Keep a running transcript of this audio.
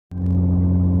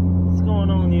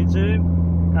going on,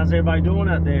 YouTube? How's everybody doing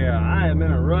out there? I am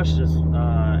in a rush this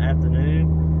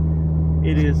afternoon.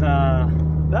 It is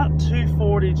about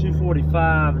 2:40,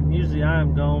 2:45, and usually I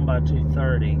am gone by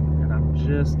 2:30, and I'm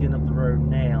just getting up the road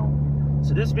now.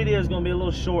 So this video is going to be a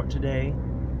little short today.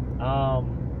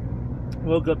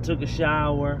 Woke up, took a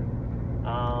shower,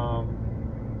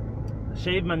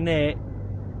 shaved my neck,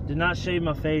 did not shave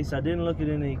my face. I didn't look at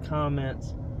any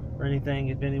comments or anything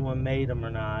if anyone made them or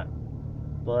not,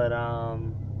 but I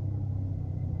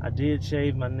did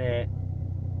shave my neck,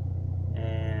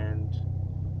 and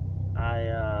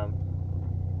I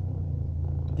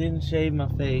didn't shave my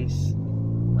face,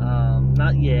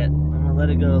 not yet. I'm gonna let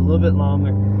it go a little bit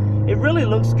longer. It really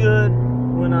looks good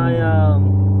when I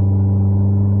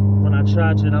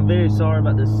try to, and I'm very sorry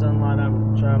about this sunlight.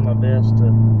 I'm trying my best to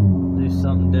do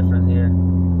something different here.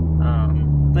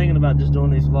 Thinking about just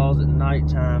doing these vlogs at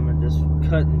nighttime and just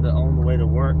cutting the on the way to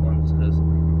work ones, because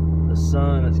the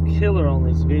sun is killer on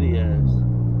these videos.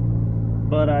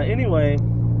 But anyway,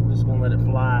 I'm just gonna let it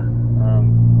fly.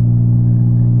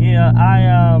 Yeah,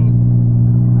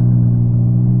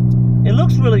 it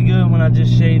looks really good when I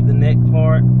just shave the neck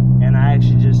part and I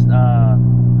actually just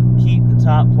keep the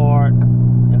top part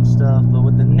and stuff, but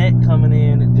with the neck coming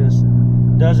in, it just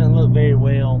doesn't look very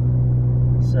well.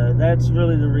 So that's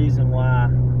really the reason why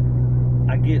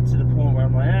I get to the point where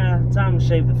I'm like, time to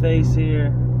shave the face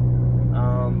here.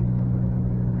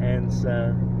 And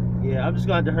so yeah, I'm just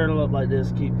going to have to hurdle up like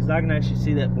this, because I can actually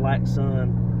see that black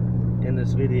sun in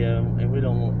this video, and we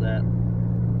don't want that.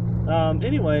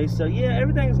 Anyway, so yeah,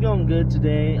 everything's going good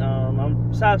today.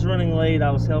 Besides running late, I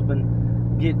was helping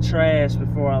get trash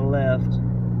before I left,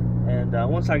 and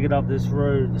once I get off this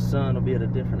road, the sun will be at a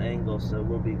different angle, so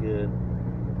we'll be good.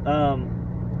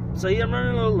 So yeah, I'm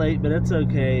running a little late, but that's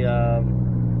okay.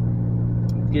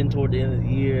 Getting toward the end of the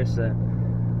year, so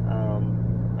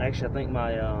actually I think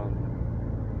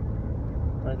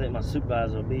my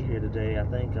supervisor will be here today. I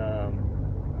think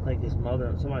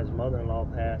somebody's mother-in-law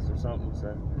passed or something,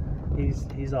 so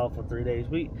he's off for 3 days.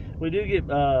 We do get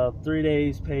 3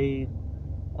 days paid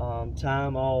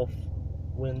time off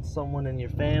when someone in your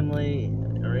family,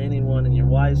 or anyone in your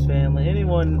wife's family,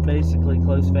 anyone basically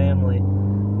close family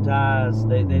dies.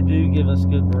 They do give us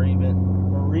good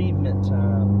bereavement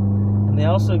time, and they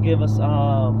also give us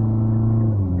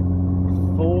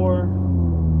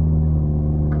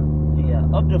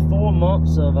up to 4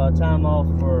 months of time off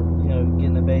for, you know,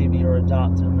 getting a baby or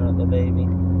adopting a baby.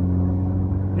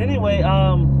 Anyway,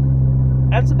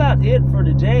 that's about it for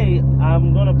today.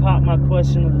 I'm gonna pop my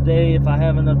question of the day if I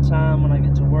have enough time when I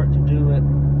get to work to do it.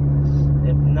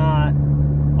 If not,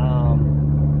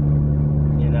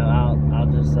 you know, I'll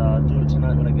just do it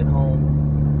tonight when I get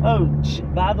home. Oh,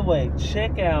 by the way,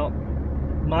 check out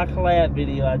my collab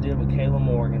video I did with Kayla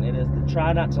Morgan. It is the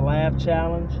Try Not to Laugh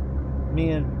challenge. Me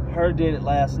and her did it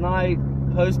last night,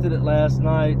 posted it last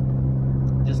night.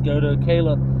 Just go to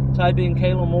Kayla, type in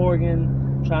Kayla Morgan,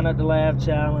 Try Not to Laugh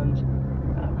challenge.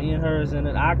 Me and her is in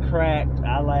it. I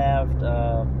laughed,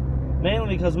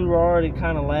 mainly because we were already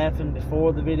kind of laughing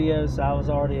before the video, so I was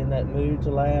already in that mood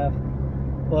to laugh.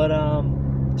 But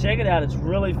check it out, it's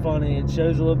really funny. It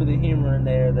shows a little bit of humor in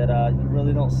there that you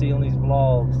really don't see on these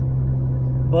vlogs.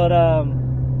 But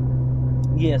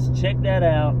yes, check that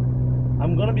out.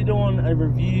 I'm gonna be doing a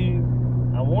review.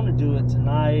 I want to do it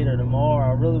tonight or tomorrow.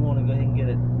 I really want to go ahead and get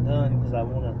it done, because I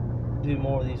want to do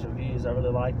more of these reviews. I really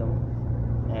like them.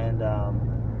 And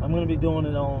I'm going to be doing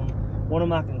it on one of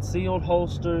my concealed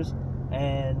holsters,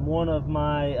 and one of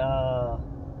my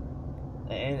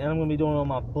and I'm going to be doing it on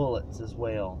my bullets as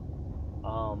well.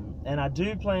 And I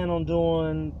do plan on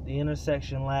doing the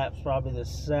intersection laps probably this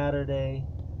Saturday,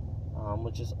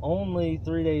 which is only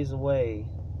 3 days away.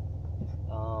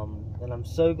 And I'm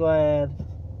so glad.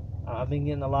 I've been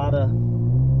getting a lot of,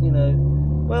 you know,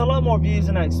 well, a lot more views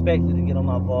than I expected to get on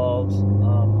my vlogs.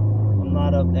 I'm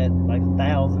not up at like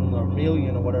 1,000 or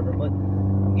 1,000,000 or whatever, but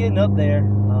I'm getting up there.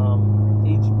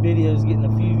 Each video is getting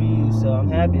a few views, so I'm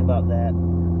happy about that.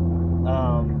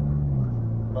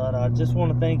 But I just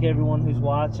want to thank everyone who's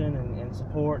watching and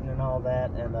supporting and all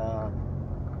that. And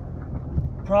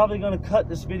probably going to cut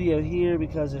this video here,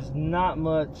 because there's not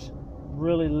much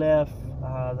really left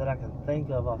that I can think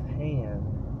of offhand.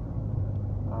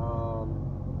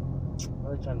 I'm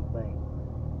really trying to think.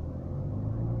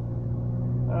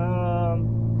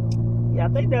 Yeah, I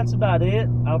think that's about it.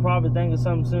 I'll probably think of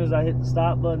something as soon as I hit the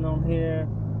stop button on here,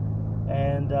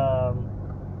 and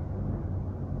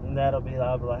that'll be,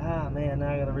 I'll be like, man,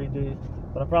 now I gotta redo,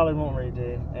 but I probably won't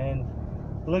redo. And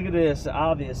look at this,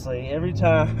 obviously, every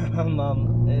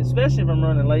time, especially if I'm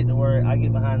running late to work, I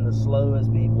get behind the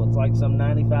slowest people. It's like some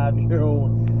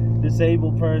 95-year-old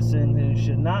disabled person who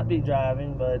should not be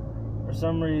driving, but for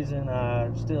some reason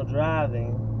still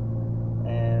driving.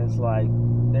 And it's like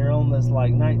they're on this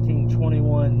like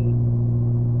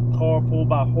 1921 car pulled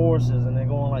by horses, and they're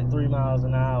going like 3 miles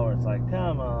an hour. It's like,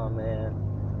 come on, man.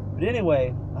 But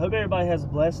anyway, I hope everybody has a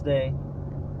blessed day,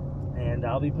 and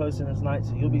I'll be posting this night,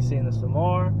 so you'll be seeing this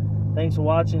tomorrow. Thanks for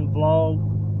watching vlog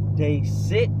day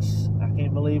 6. I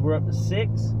can't believe we're up to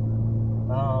 6.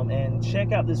 And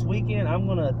check out this weekend. I'm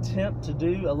going to attempt to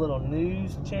do a little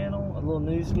news channel, a little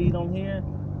news feed on here.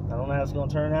 I don't know how it's going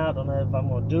to turn out. I don't know if I'm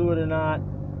going to do it or not.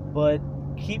 But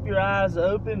keep your eyes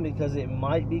open, because it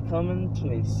might be coming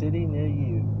to a city near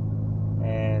you.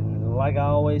 And like I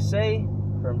always say,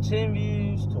 from 10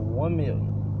 views to 1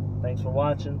 million. Thanks for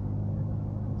watching.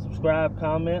 Subscribe,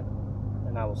 comment,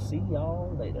 and I will see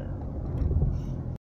y'all later.